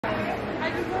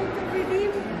you're going to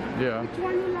redeem, Yeah. which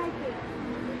one you like it?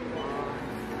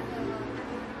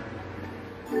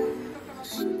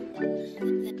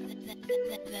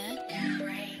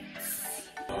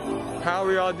 How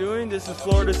are y'all doing? This is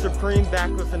Florida Supreme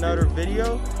back with another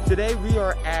video. Today we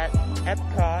are at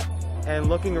Epcot and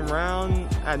looking around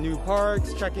at new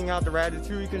parks, checking out the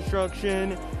Ratatouille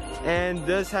construction, and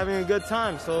just having a good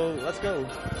time. So let's go.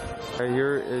 Right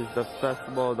here is the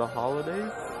Festival of the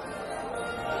Holidays.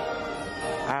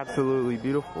 Absolutely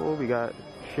beautiful. We got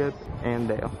Chip and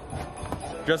Dale.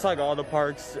 Just like all the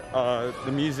parks,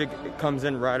 the music comes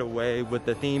in right away with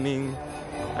the theming,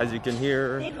 as you can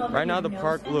hear. Right now the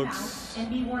park looks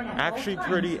actually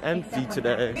pretty empty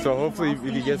today, so hopefully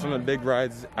we can get some of the big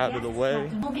rides out of the way.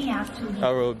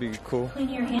 That would be cool.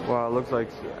 Wow, it looks like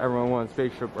everyone wants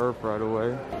Spaceship Earth right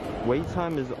away. Wait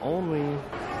time is only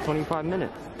 25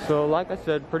 minutes. So like I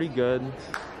said, pretty good.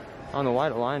 I don't know why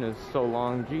the line is so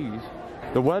long, geez.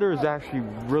 The weather is actually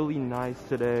really nice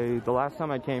today. The last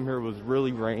time I came here was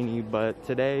really rainy, but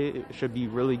today it should be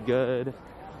really good.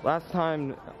 Last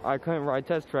time I couldn't ride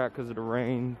Test Track because of the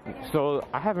rain. So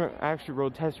I haven't actually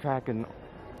rode Test Track in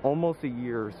almost a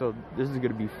year, so this is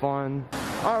gonna be fun.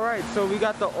 All right, so we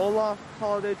got the Olaf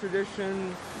holiday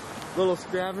tradition little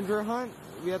scavenger hunt.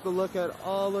 We have to look at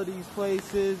all of these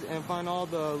places and find all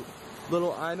the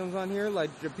little items on here. Like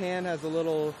Japan has a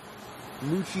little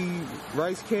mochi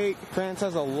rice cake. France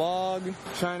has a log.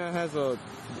 China has a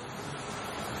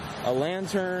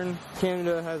lantern.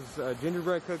 Canada has a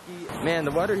gingerbread cookie. Man,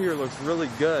 the weather here looks really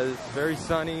good. It's very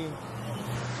sunny.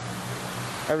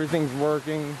 Everything's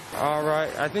working. All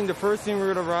right, I think the first thing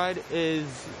we're gonna ride is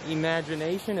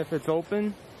Imagination, if it's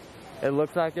open. It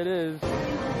looks like it is.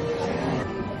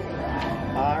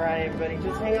 Alright everybody,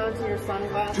 just hang on to your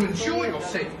sunglasses. To ensure your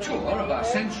safe tour of our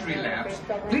sensory labs,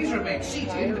 please remain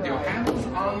seated with your hands,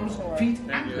 arms, feet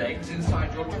and legs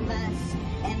inside your tube.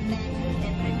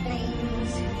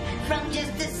 From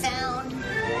just the sound,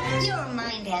 your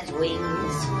mind has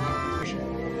wings.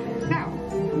 Now,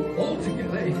 all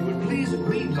together, if you would please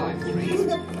read line 3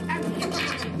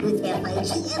 With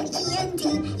F-I-G-M-E-N-T,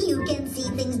 you can see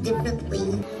things differently.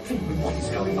 Think with what is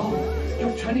going on.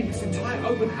 You're turning this entire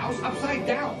open house upside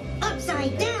down.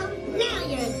 Upside down? Now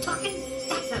you're talking.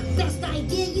 That's the best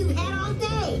idea you've had all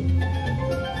day.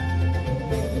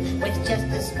 With just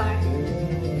a spark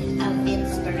of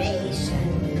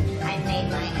inspiration, I made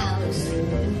my house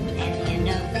an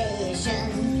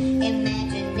innovation.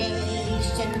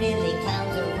 Imagination really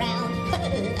clowns around.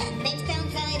 Makes town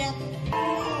light up.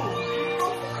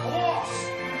 Of course!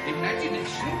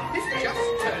 Imagination is just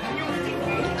turning your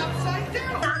thinking upside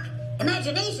down. Doc,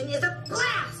 imagination is a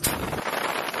blast!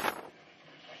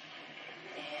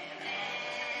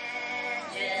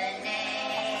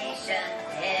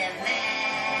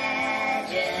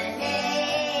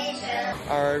 Imagination.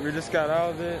 Alright, we just got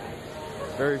out of it.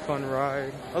 Very fun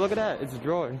ride. Oh, look at that, it's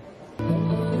Joy.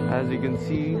 As you can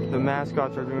see, the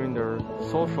mascots are doing their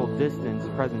social distance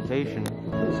presentation,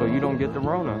 so you don't get the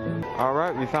Rona.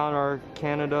 Alright, we found our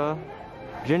Canada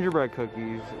gingerbread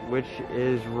cookies, which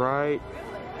is right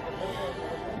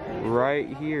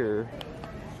here.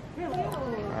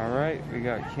 Alright, we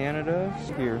got Canada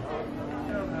here.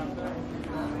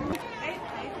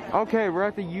 Okay, we're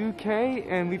at the UK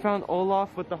and we found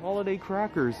Olaf with the holiday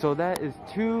crackers, so that is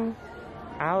 2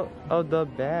 out of the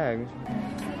bag.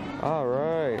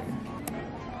 Alright.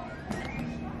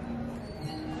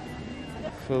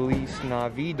 Feliz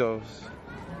Navidos.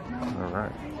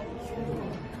 Alright.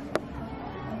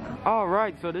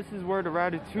 Alright, so this is where the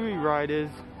Ratatouille ride is.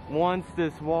 Once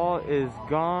this wall is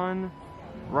gone,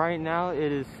 right now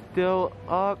it is still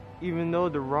up, even though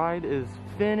the ride is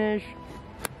finished.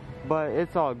 But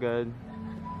it's all good.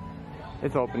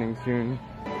 It's opening soon.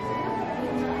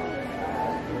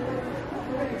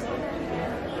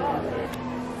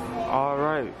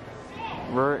 Alright,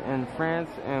 we're in France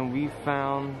and we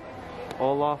found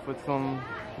Olaf with some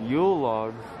Yule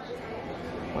logs.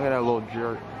 Look at that little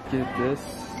jerk. Get this.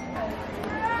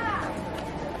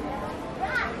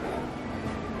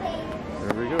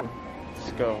 There we go.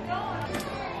 Let's go.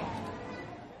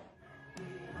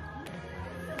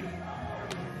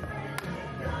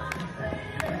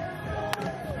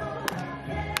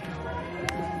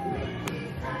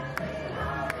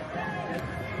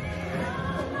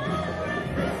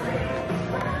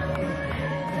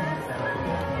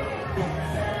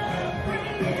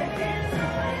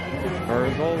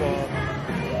 Where's Olaf?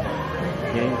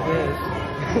 Getting pissed.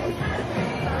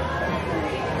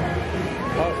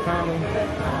 Oh, found him.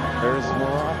 There's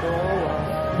more after Olaf.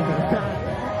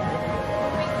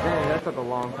 Dang, that took a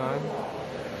long time.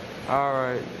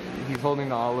 Alright, he's holding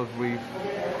the olive leaf.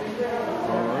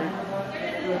 Alright.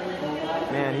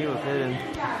 Man, he was hidden.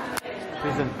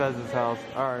 He's in Fez's house.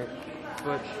 Alright,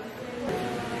 switch.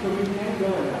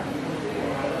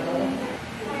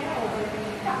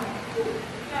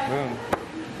 Boom.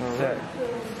 Set.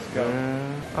 Go.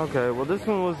 Okay, well this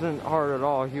one wasn't hard at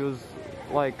all. He was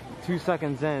like 2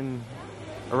 seconds in,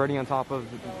 already on top of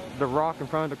the rock in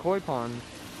front of the koi pond.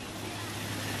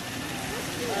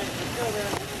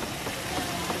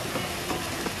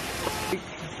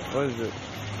 What is it?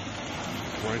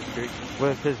 Rice cake.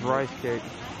 With his rice cake.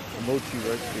 Mochi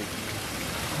rice cake.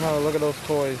 Oh, look at those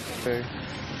toys. Okay.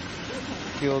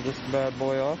 Peel this bad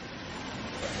boy off.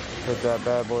 Put that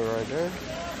bad boy right there.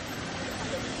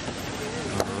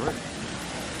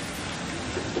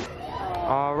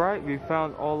 Alright, we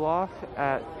found Olaf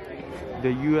at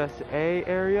the USA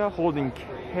area holding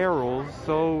carols,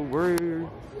 so we're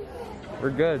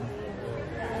good.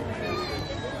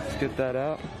 Let's get that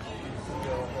out.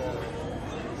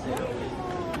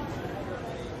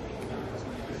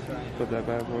 Put that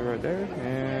bad boy right there,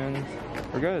 and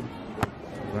we're good.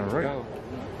 Alright. Go.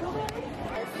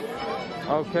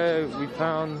 Okay, we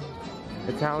found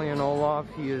Italian Olaf.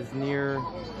 He is near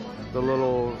the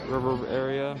little river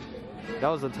area. That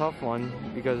was a tough one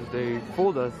because they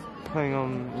fooled us putting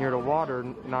him near the water,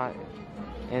 not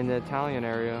in the Italian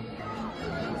area.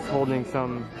 He's holding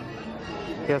some,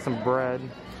 he has some bread.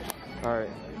 Alright,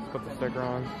 put the sticker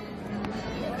on.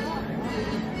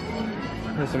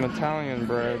 There's some Italian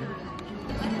bread.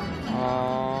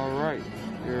 Alright,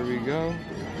 here we go.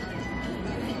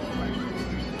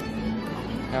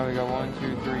 Now we got 1,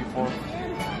 2, 3, 4, 5.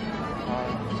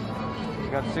 We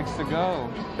got 6 to go.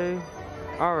 Okay.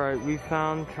 Alright, we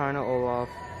found China Olaf.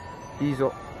 He's,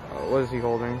 what is he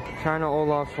holding? China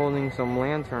Olaf's holding some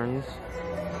lanterns.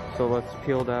 So let's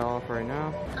peel that off right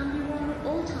now. And be worn at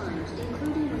all times,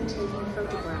 including when taking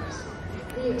photographs.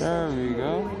 There we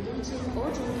go.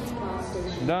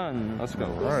 Done. Let's go.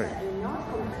 Alright.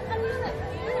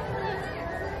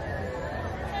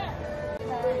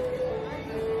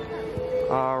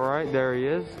 Alright, there he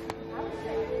is.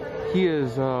 He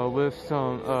is with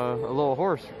some a little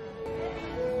horse.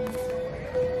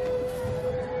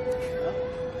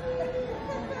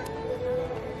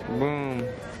 Boom.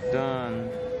 Done.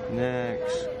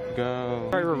 Next. Go.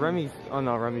 Alright, we're Remy's. Oh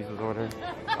no, Remy's was ordered.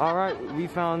 Alright, we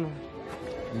found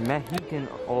Mexican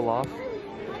Olaf.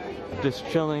 Just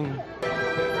chilling.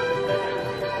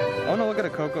 I wanna look at the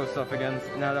Coco stuff again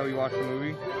now that we watched the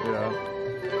movie. Yeah.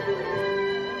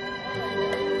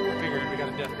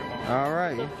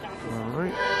 Alright.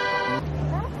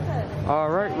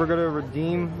 Alright, we're gonna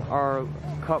redeem our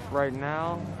cup right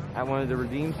now at one of the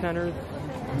redeem centers.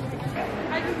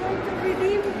 Are you going to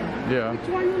redeem? Yeah. Which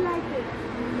one you like it?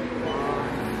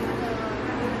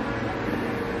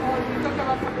 Oh, you talk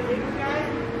about the little guy?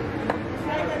 It's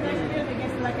like a nice building.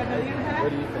 It's like a little guy. What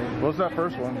do you think? What's that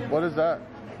first one? What is that?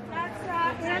 That's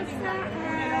Elsa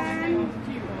and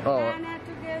Oh. Anna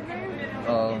together.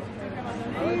 Oh.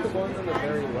 I like the ones on the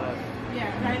very left.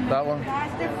 Yeah, right. That one?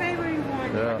 That's the favorite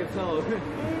one. Yeah. I can tell. It is.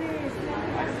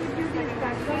 Let's see if you get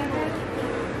that favorite.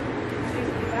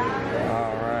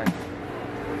 Alright.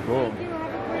 Cool.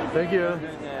 Thank you. Look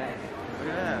at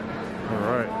that.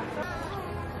 Alright.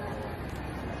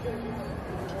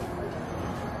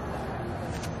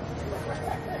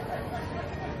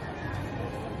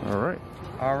 Alright.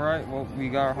 Alright, well, we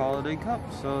got our holiday cup,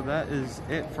 so that is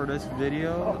it for this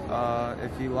video.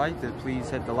 If you liked it,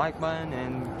 please hit the like button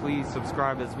and please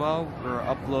subscribe as well. We're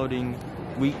uploading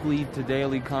weekly to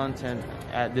daily content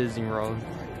at Disney World.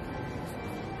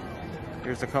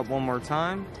 Here's the cup one more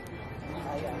time.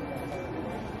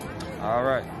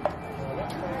 Alright,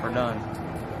 we're done.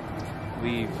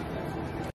 Leave.